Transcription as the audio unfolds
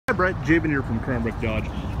Hi Brett, Javen here from Cranbrook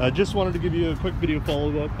Dodge. Just wanted to give you a quick video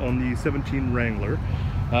follow-up on the 17 Wrangler.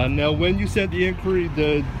 Now when you sent the inquiry,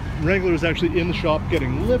 the Wrangler is actually in the shop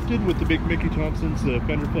getting lifted with the big Mickey Thompson's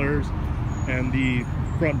fender flares and the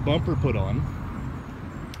front bumper put on.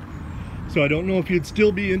 So I don't know if you'd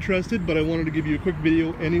still be interested, but I wanted to give you a quick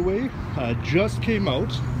video anyway. Just came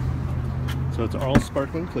out, so it's all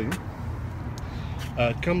sparkling clean.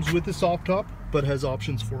 It comes with a soft top, but has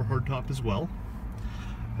options for a hard top as well.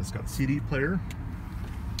 It's got CD player,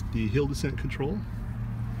 the hill descent control,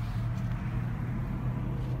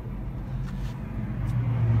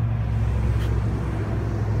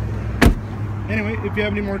 anyway, if you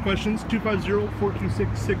have any more questions,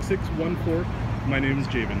 250-426-6614. My name is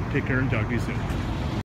Javen. Take care and talk to you soon.